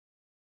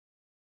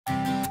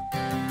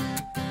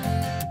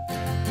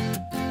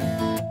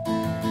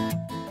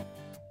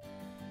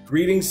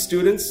Greetings,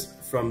 students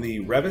from the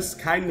Reavis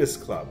Kindness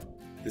Club.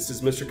 This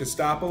is Mr.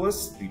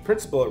 Kostopoulos, the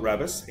principal at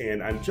Reavis,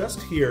 and I'm just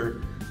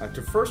here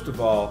to first of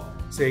all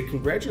say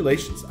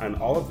congratulations on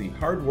all of the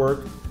hard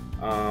work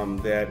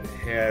that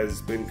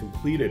has been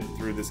completed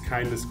through this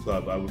Kindness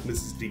Club with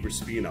Mrs.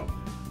 DiGraspino.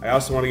 I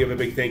also want to give a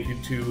big thank you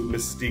to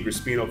Mrs.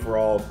 DiGraspino for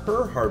all of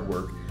her hard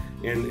work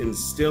in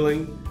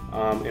instilling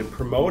and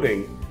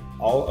promoting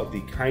all of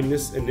the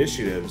kindness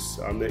initiatives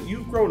that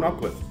you've grown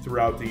up with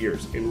throughout the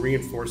years and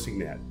reinforcing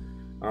that.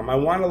 I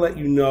want to let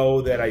you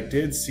know that I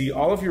did see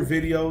all of your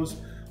videos,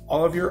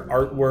 all of your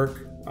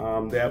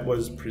artwork that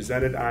was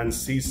presented on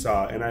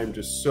Seesaw, and I'm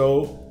just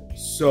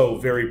so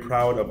very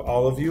proud of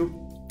all of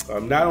you,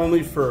 not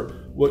only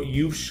for what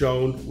you've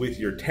shown with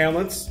your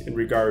talents in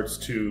regards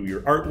to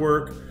your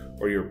artwork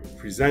or your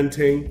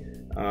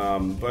presenting,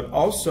 but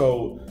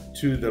also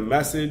to the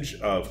message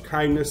of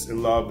kindness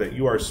and love that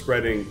you are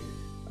spreading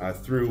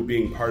through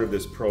being part of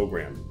this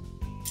program.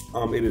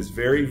 It is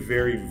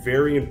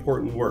very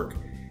important work,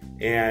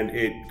 and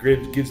it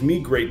gives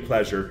me great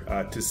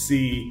pleasure to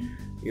see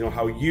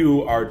how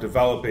you are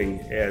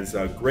developing as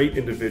great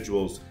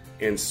individuals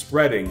and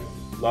spreading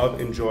love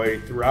and joy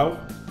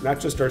throughout not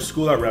just our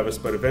school at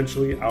Reavis, but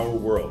eventually our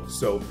world.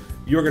 So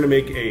you're going to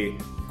make a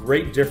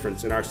great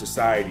difference in our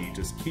society.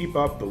 Just keep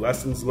up the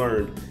lessons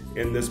learned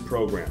in this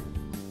program.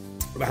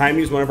 Behind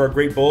me is one of our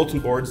great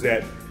bulletin boards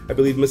that I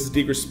believe Mrs.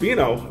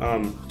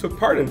 DiGraspino took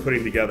part in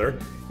putting together,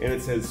 and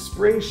it says,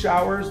 "Spring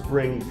showers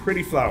bring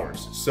pretty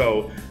flowers."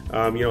 So,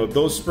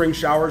 those spring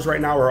showers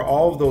right now are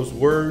all of those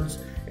words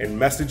and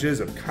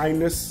messages of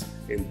kindness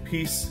and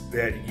peace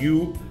that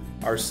you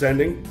are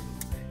sending.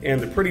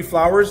 And the pretty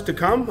flowers to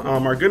come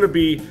are going to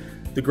be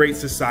the great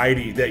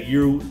society that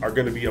you are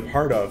going to be a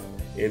part of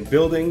in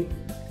building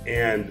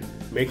and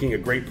making a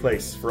great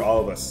place for all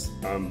of us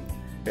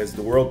as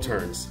the world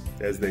turns,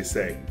 as they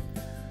say.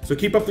 So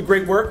keep up the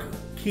great work.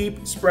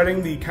 Keep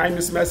spreading the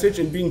kindness message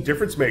and being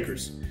difference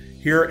makers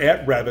here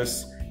at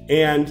Reavis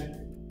and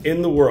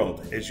in the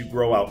world as you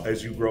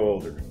grow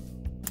older.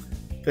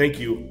 Thank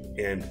you,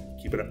 and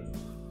keep it up.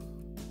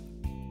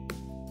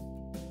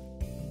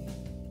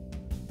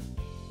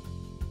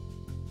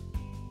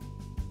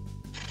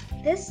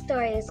 This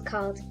story is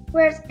called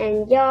Words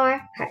in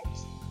Your Heart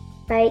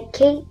by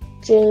Kate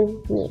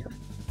Jane Neal.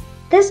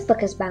 This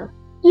book is about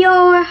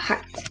your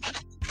heart.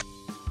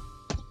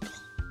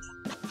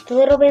 The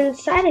little bit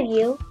inside of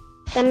you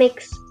that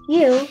makes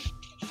you,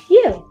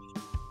 you.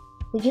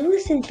 Will you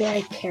listen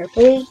very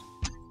carefully?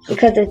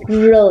 Because it's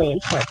really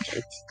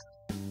important.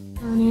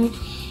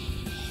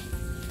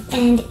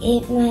 And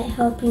it might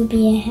help you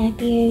be a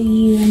happier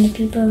you and the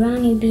people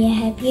around you be a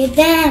happier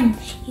them.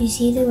 You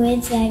see, the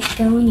words that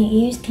go in your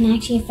ears can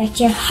actually affect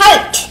your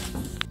heart.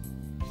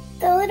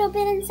 The little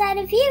bit inside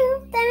of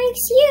you that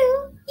makes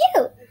you,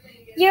 you.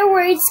 Your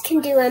words can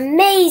do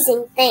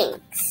amazing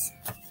things.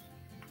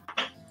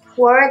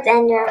 Words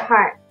in Your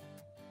Heart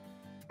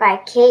by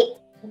Kate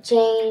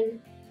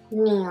Jane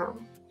Neal.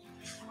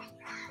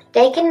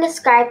 They can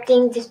describe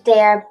things if they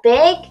are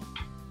big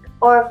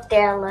or if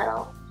they're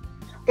little.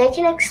 They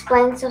can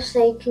explain so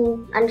you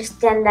can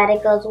understand that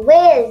it goes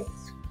whiz,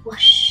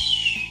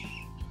 whoosh,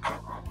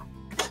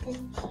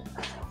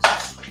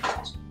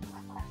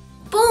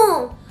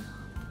 Boom!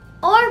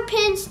 Or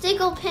pin,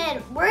 stickle,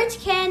 pin. Words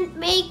can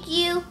make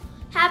you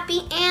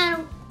happy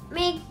and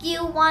make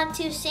you want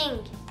to sing.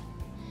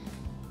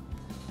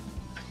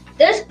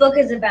 This book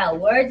is about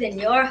words in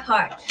your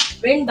heart,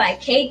 written by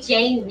Kate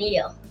Jane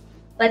Neal.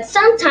 But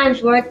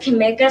sometimes words can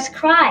make us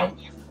cry.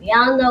 We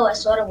all know what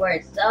sort of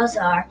words those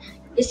are.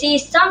 You see,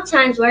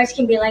 sometimes words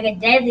can be like a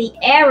deadly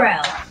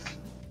arrow.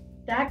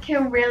 That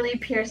can really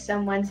pierce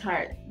someone's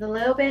heart. The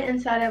little bit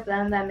inside of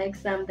them that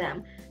makes them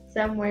them.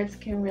 Some words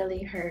can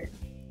really hurt.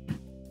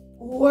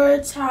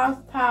 Words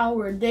have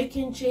power. They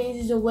can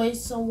change the way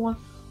someone's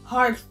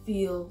heart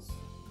feels.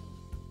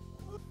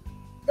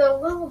 The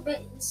little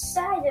bit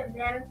inside of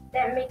them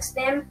that makes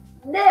them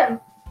them.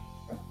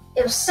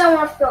 If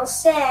someone feels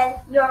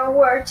sad, your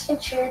words can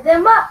cheer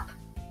them up.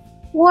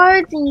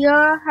 Words in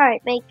Your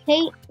Heart by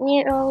Kate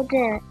Neal.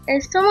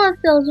 If someone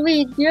feels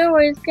weak, your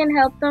words can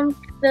help them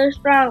feel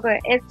stronger.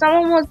 If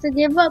someone wants to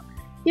give up,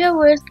 your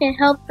words can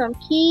help them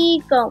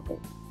keep going.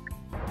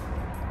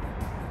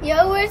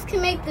 Your words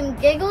can make them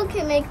giggle,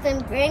 can make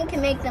them grin,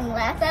 can make them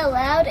laugh out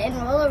loud and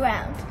roll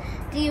around.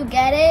 Do you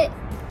get it?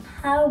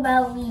 How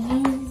about we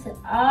use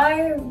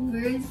our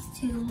words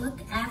to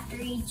look after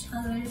each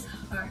other's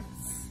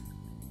hearts?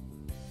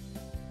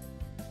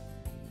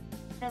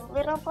 The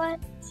little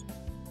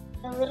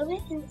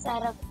bit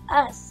inside of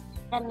us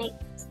that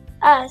makes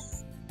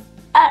us,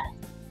 us.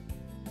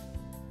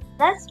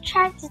 Let's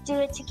try to do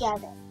it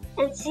together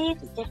and see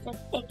the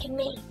difference it can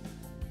make.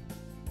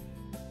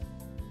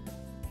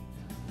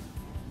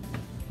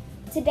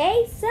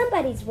 Today,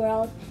 somebody's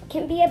world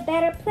can be a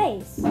better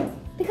place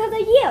because of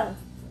you.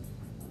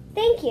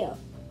 Thank you.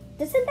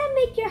 Doesn't that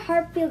make your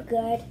heart feel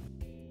good?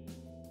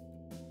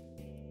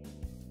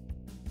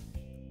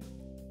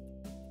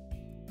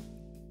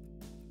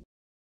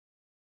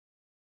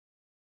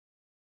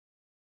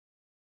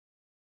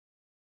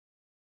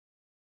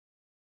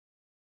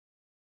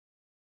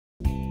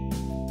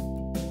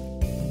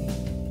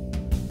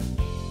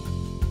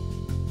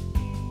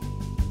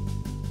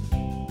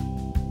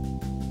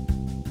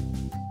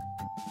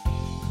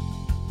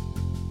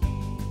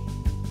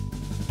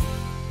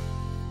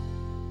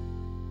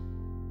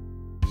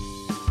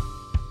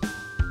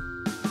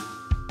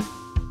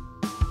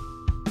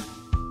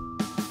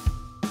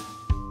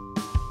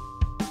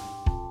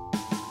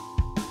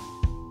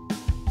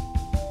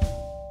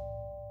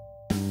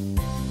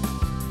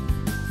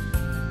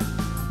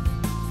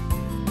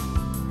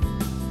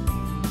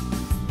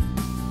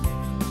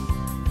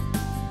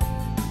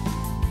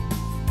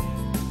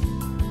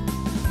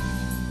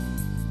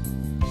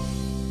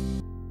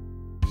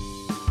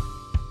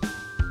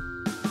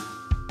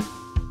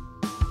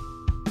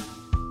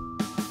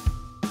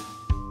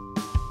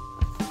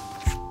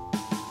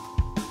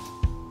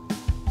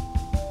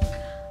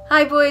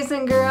 Hi boys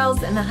and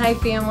girls, and hi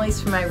families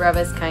from my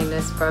Reavis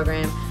Kindness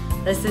program.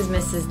 This is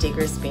Mrs.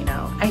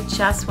 DiGraspino. I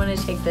just want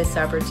to take this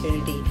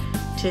opportunity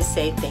to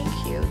say thank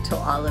you to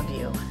all of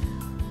you.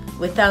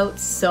 Without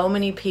so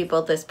many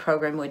people, this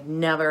program would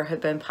never have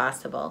been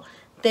possible.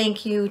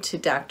 Thank you to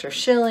Dr.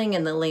 Schilling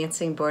and the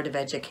Lansing Board of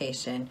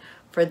Education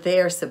for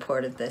their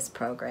support of this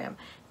program.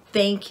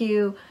 Thank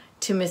you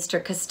to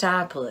Mr.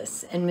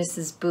 Kostopoulos and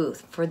Mrs.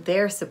 Booth for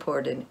their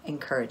support and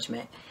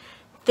encouragement.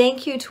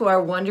 Thank you to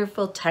our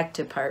wonderful tech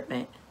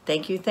department.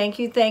 Thank you, thank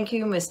you, thank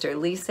you, Mr.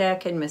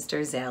 Lisak and Mr.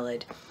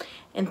 Zalad.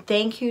 And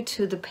thank you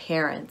to the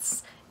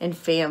parents and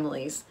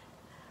families.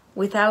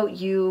 Without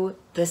you,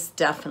 this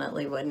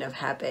definitely wouldn't have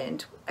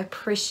happened. I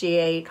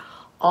appreciate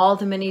all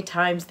the many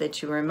times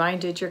that you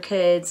reminded your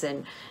kids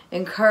and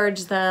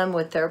encouraged them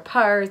with their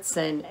parts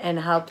and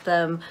helped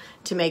them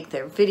to make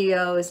their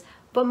videos.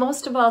 But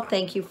most of all,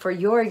 thank you for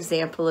your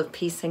example of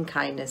peace and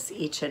kindness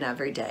each and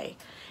every day.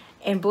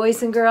 And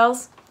boys and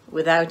girls,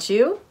 without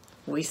you,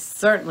 we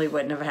certainly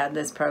wouldn't have had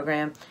this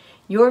program.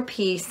 Your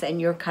peace and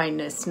your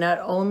kindness, not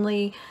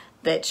only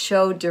that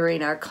showed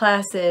during our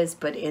classes,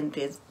 but in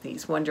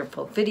these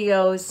wonderful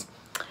videos.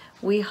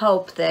 We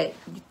hope that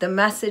the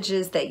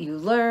messages that you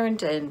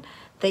learned and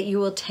that you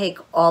will take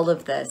all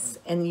of this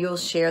and you'll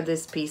share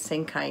this peace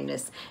and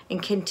kindness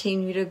and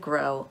continue to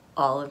grow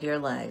all of your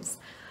lives.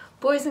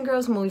 Boys and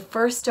girls, when we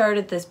first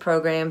started this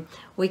program,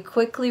 we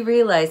quickly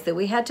realized that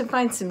we had to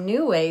find some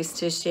new ways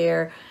to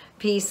share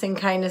peace and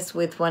kindness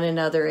with one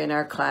another in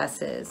our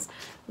classes,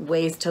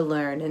 ways to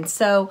learn. And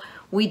so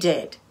we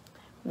did.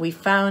 We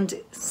found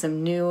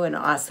some new and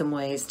awesome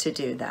ways to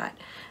do that.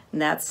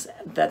 And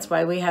that's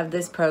why we have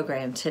this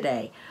program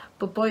today.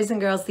 But boys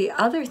and girls, the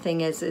other thing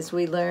is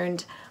we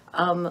learned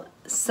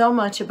so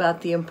much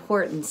about the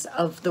importance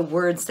of the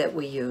words that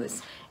we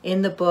use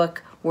in the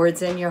book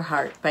Words in Your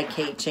Heart by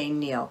Kate Jane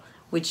Neal,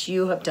 which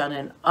you have done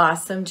an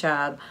awesome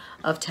job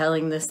of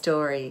telling the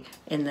story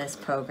in this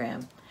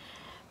program.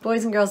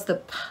 Boys and girls,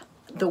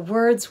 the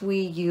words we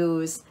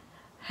use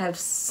have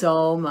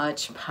so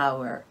much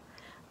power.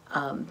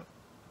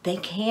 They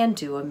can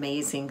do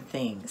amazing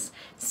things.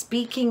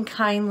 Speaking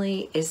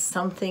kindly is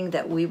something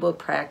that we will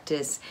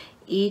practice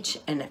each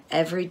and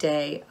every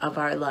day of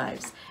our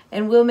lives.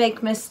 And we'll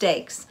make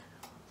mistakes,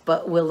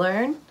 but we'll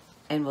learn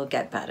and we'll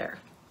get better.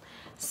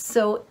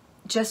 So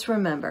just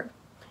remember,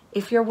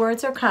 if your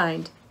words are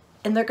kind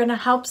and they're going to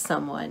help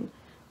someone,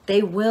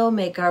 they will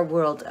make our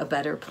world a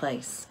better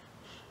place.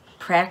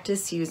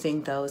 Practice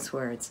using those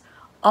words.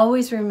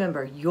 Always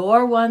remember,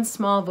 your one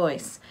small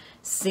voice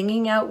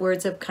singing out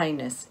words of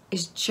kindness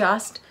is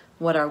just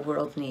what our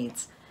world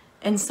needs.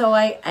 And so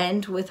I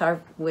end with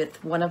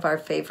one of our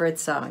favorite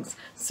songs,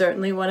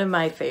 certainly one of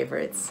my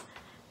favorites.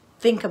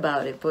 Think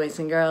about it, boys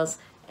and girls,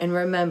 and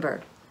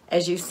remember,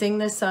 as you sing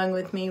this song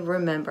with me,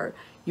 remember,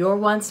 your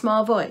one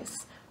small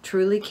voice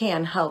truly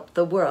can help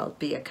the world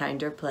be a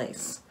kinder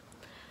place.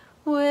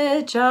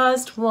 With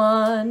just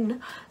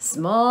one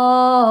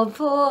small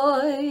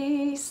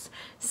voice,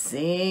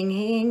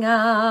 singing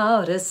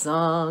out a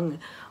song,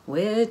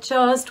 with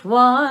just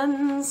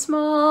one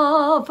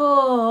small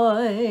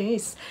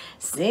voice,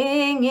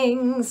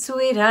 singing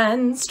sweet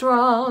and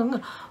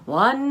strong,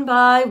 one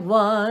by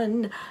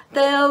one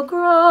they'll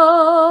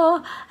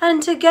grow,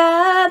 and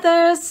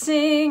together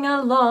sing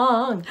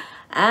along,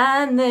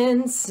 and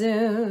then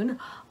soon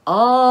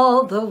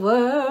all the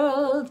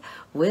world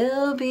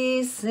will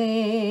be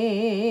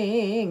singing.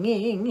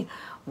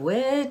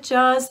 With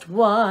just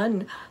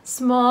one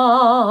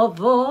small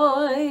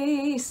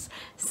voice,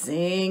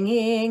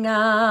 singing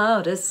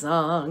out a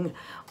song.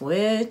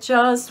 With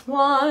just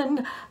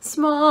one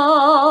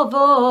small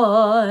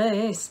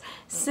voice,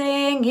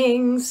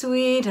 singing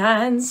sweet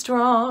and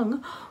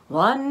strong.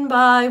 One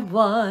by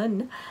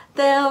one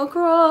they'll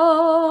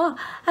grow,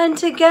 and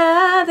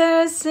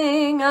together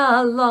sing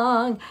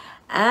along,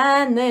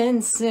 and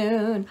then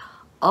soon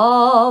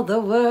all the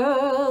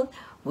world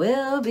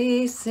will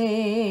be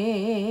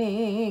singing.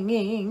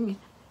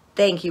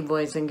 Thank you,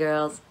 boys and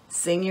girls.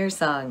 Sing your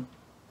song.